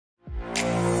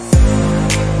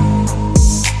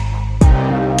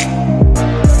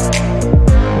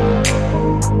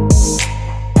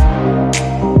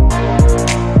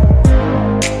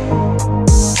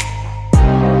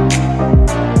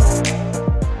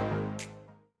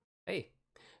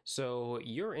So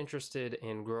you're interested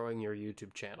in growing your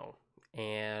YouTube channel,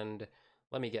 and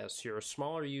let me guess, you're a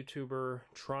smaller YouTuber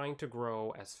trying to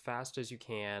grow as fast as you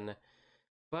can,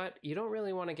 but you don't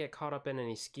really want to get caught up in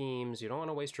any schemes, you don't want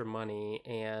to waste your money,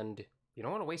 and you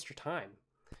don't want to waste your time.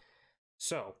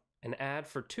 So, an ad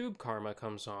for Tube Karma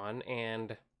comes on,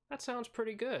 and that sounds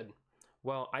pretty good.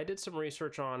 Well, I did some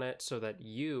research on it so that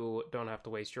you don't have to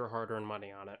waste your hard-earned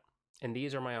money on it. And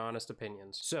these are my honest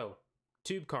opinions. So,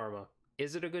 Tube Karma,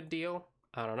 is it a good deal?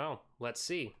 I don't know. Let's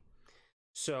see.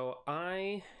 So,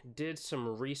 I did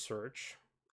some research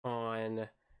on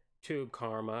Tube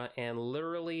Karma, and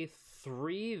literally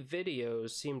 3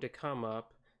 videos seem to come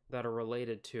up that are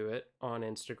related to it on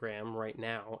Instagram right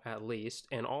now, at least,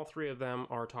 and all 3 of them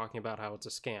are talking about how it's a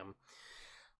scam.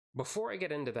 Before I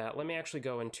get into that, let me actually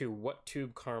go into what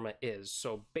Tube Karma is.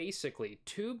 So basically,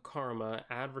 Tube Karma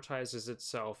advertises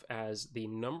itself as the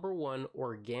 #1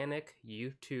 organic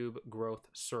YouTube growth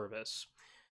service.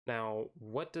 Now,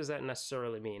 what does that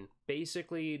necessarily mean?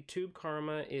 Basically, Tube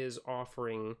Karma is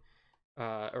offering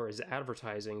or is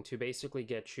advertising to basically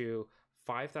get you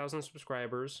 5,000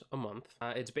 subscribers a month.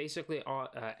 It's basically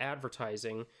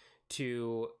advertising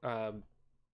to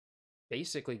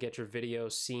basically get your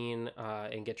videos seen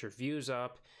and get your views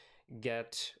up,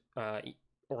 get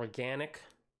organic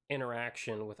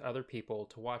interaction with other people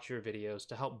to watch your videos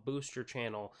to help boost your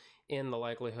channel in the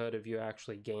likelihood of you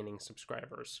actually gaining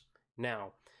subscribers.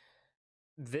 Now,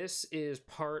 this is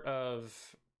part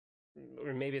of,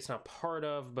 or maybe it's not part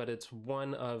of, but it's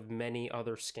one of many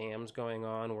other scams going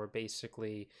on where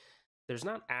basically there's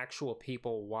not actual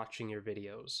people watching your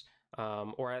videos.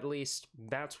 Or at least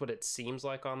that's what it seems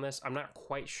like on this. I'm not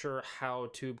quite sure how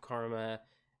Tube Karma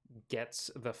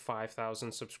gets the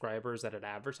 5,000 subscribers that it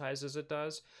advertises it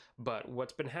does, but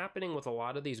what's been happening with a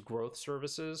lot of these growth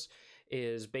services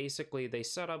is basically they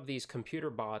set up these computer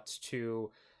bots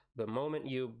to, the moment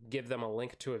you give them a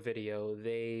link to a video,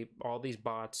 all these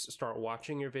bots start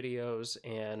watching your videos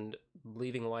and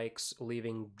leaving likes,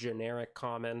 leaving generic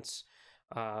comments,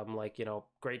 like,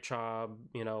 great job,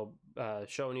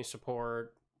 showing you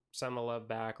support, send the love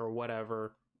back, or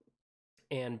whatever.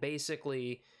 And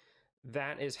basically,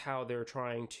 that is how they're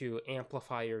trying to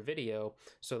amplify your video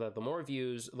so that the more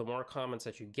views, the more comments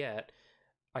that you get,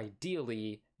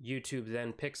 ideally, YouTube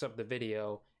then picks up the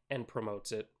video and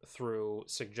promotes it through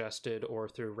suggested or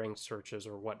through ranked searches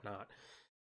or whatnot.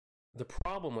 The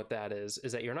problem with that is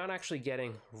that you're not actually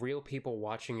getting real people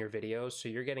watching your videos, so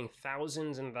you're getting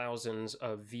thousands and thousands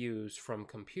of views from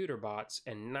computer bots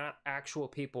and not actual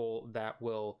people that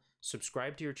will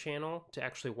subscribe to your channel to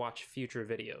actually watch future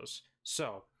videos.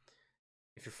 So,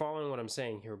 if you're following what I'm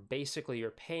saying here, basically you're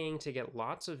paying to get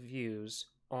lots of views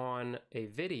on a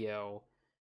video,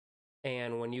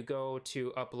 and when you go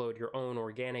to upload your own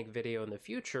organic video in the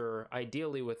future,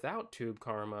 ideally without Tube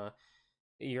Karma,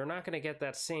 you're not going to get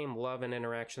that same love and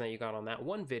interaction that you got on that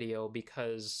one video,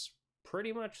 because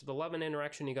pretty much the love and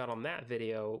interaction you got on that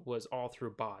video was all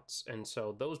through bots. And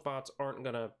so those bots aren't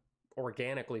going to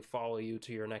organically follow you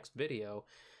to your next video.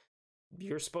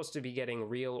 You're supposed to be getting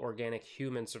real organic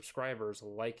human subscribers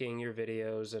liking your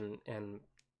videos and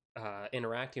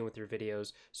interacting with your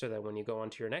videos, so that when you go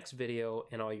onto your next video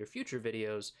and all your future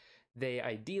videos, they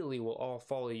ideally will all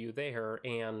follow you there,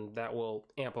 and that will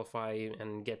amplify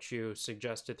and get you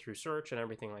suggested through search and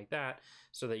everything like that,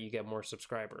 so that you get more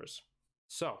subscribers.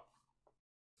 So,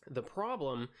 the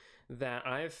problem that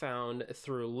I've found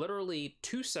through literally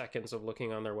 2 seconds of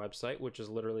looking on their website, which is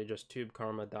literally just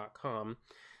tubekarma.com,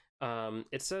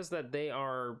 it says that they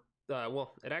are,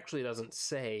 well, it actually doesn't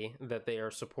say that they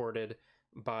are supported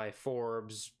by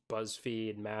Forbes,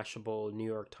 BuzzFeed, Mashable, New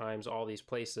York Times, all these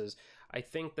places. I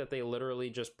think that they literally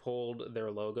just pulled their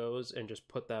logos and just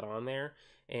put that on there,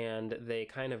 and they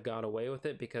kind of got away with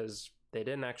it because they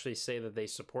didn't actually say that they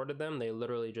supported them. They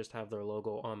literally just have their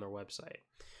logo on their website.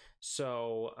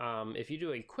 So if you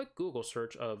do a quick Google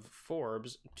search of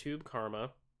Forbes Tube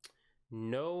Karma,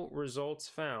 no results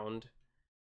found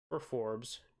for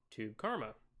Forbes Tube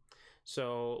Karma.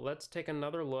 So let's take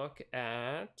another look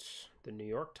at the New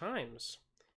York Times.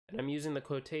 And I'm using the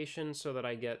quotation so that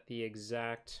I get the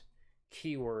exact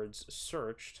keywords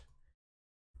searched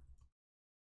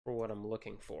for what I'm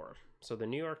looking for. So the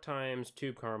New York Times,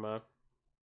 Tube Karma,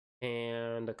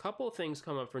 and a couple of things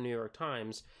come up for New York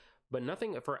Times, but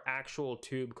nothing for actual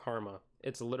Tube Karma.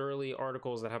 It's literally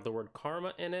articles that have the word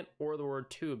karma in it or the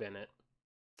word tube in it.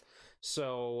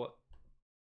 So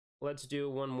let's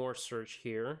do one more search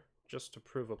here, just to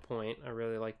prove a point. I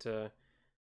really like to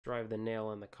drive the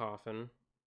nail in the coffin.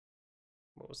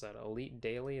 What was that? Elite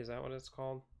Daily? Is that what it's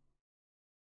called?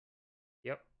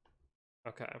 Yep.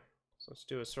 Okay. So let's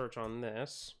do a search on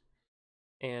this.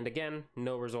 And again,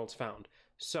 no results found.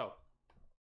 So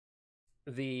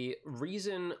the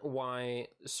reason why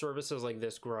services like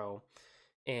this grow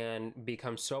and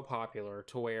become so popular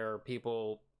to where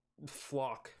people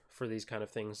flock for these kind of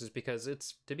things is because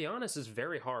it's, to be honest, it's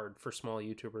very hard for small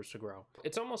YouTubers to grow.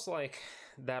 It's almost like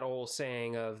that old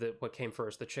saying of what came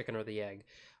first, the chicken or the egg.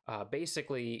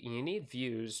 Basically, you need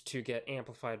views to get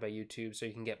amplified by YouTube so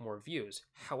you can get more views.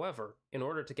 However, in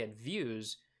order to get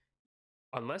views,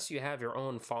 unless you have your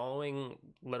own following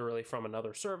literally from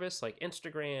another service like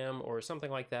Instagram or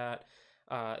something like that,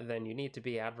 then you need to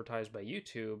be advertised by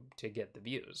YouTube to get the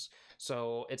views.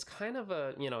 So it's kind of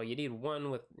a, you need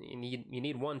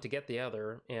one to get the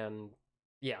other. And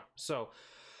yeah, so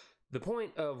the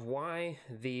point of why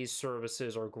these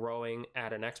services are growing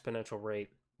at an exponential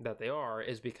rate that they are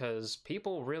is because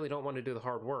people really don't want to do the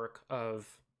hard work of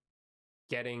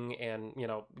getting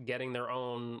their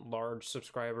own large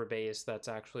subscriber base that's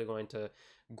actually going to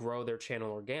grow their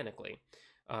channel organically.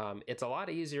 It's a lot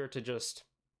easier to just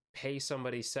pay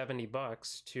somebody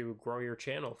 $70 to grow your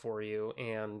channel for you,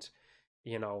 and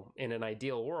in an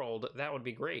ideal world that would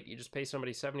be great. You just pay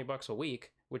somebody $70 a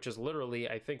week, which is literally,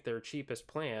 I think, their cheapest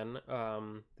plan.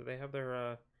 Do they have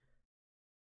their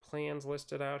plans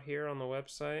listed out here on the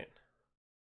website?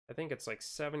 I think it's like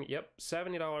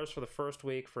 $70 for the first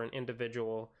week for an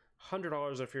individual,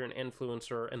 $100 if you're an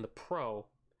influencer, and the pro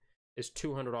is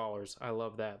 $200. I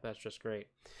love that. That's just great.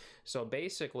 So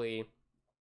basically,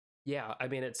 yeah, I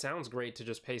mean, it sounds great to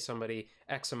just pay somebody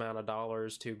X amount of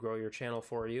dollars to grow your channel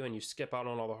for you, and you skip out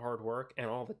on all the hard work and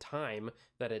all the time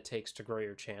that it takes to grow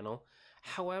your channel.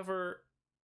 However,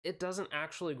 it doesn't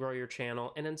actually grow your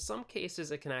channel, and in some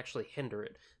cases, it can actually hinder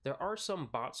it. There are some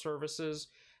bot services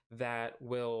that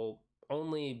will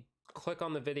only click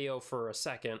on the video for a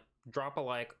second, drop a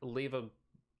like, leave a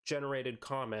generated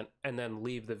comment, and then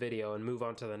leave the video and move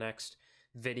on to the next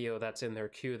video that's in their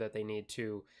queue that they need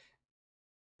to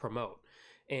promote.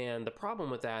 And the problem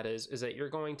with that is that you're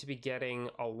going to be getting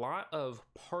a lot of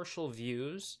partial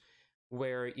views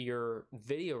where your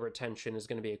video retention is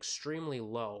going to be extremely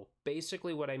low.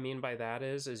 Basically, what I mean by that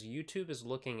is YouTube is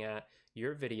looking at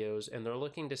your videos and they're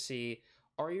looking to see,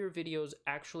 are your videos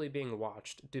actually being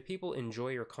watched? Do people enjoy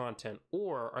your content?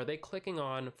 Or are they clicking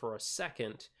on for a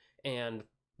second and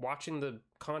watching the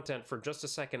content for just a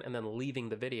second and then leaving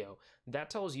the video? That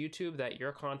tells YouTube that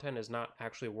your content is not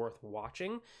actually worth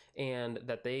watching and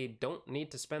that they don't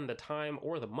need to spend the time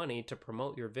or the money to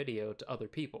promote your video to other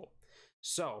people.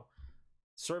 So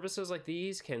services like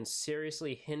these can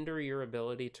seriously hinder your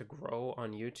ability to grow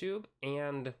on YouTube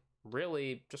and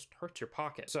really just hurt your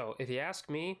pocket. So if you ask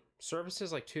me,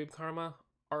 services like Tube Karma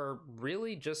are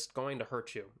really just going to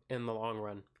hurt you in the long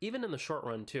run, even in the short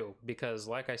run too, because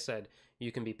like I said,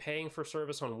 you can be paying for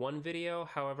service on one video.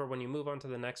 However, when you move on to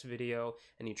the next video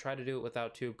and you try to do it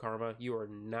without Tube Karma, you are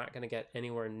not going to get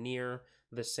anywhere near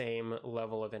the same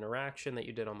level of interaction that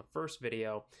you did on the first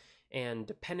video. And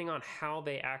depending on how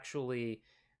they actually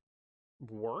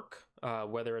work,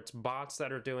 whether it's bots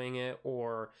that are doing it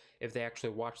or if they actually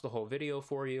watch the whole video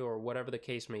for you or whatever the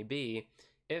case may be,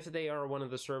 if they are one of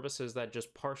the services that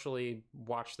just partially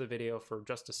watch the video for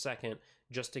just a second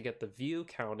just to get the view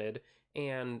counted,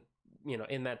 and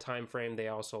in that time frame they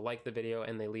also like the video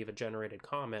and they leave a generated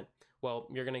comment, well,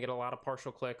 you're going to get a lot of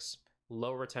partial clicks,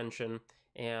 low retention,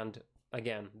 and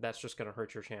again, that's just going to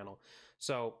hurt your channel.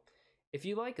 So if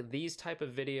you like these type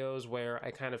of videos where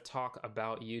I kind of talk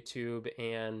about YouTube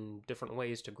and different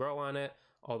ways to grow on it,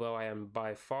 although I am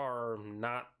by far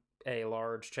not a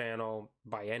large channel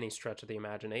by any stretch of the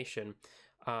imagination,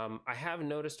 I have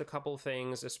noticed a couple of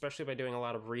things, especially by doing a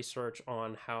lot of research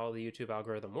on how the YouTube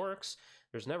algorithm works.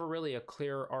 There's never really a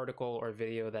clear article or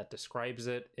video that describes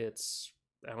it.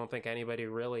 I don't think anybody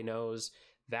really knows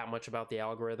that much about the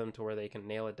algorithm to where they can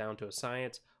nail it down to a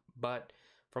science, but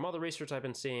from all the research I've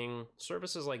been seeing,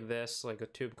 services like this, like a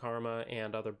Tube Karma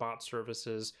and other bot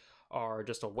services, are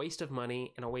just a waste of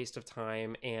money and a waste of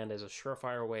time and is a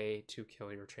surefire way to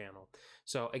kill your channel.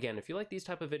 So again, if you like these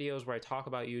type of videos where I talk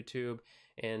about YouTube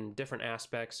and different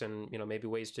aspects and maybe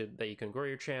ways that you can grow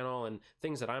your channel and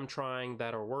things that I'm trying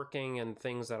that are working and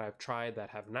things that I've tried that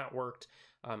have not worked,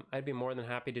 I'd be more than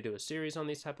happy to do a series on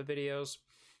these type of videos.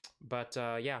 But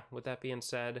yeah, with that being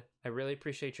said, I really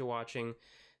appreciate you watching.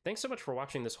 Thanks so much for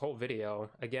watching this whole video.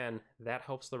 Again, that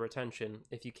helps the retention.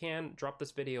 If you can, drop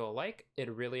this video a like. It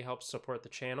really helps support the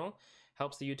channel,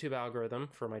 helps the YouTube algorithm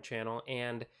for my channel.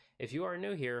 And if you are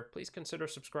new here, please consider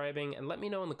subscribing and let me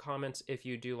know in the comments if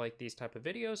you do like these type of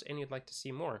videos and you'd like to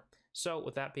see more. So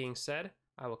with that being said,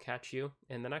 I will catch you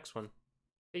in the next one.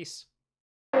 Peace.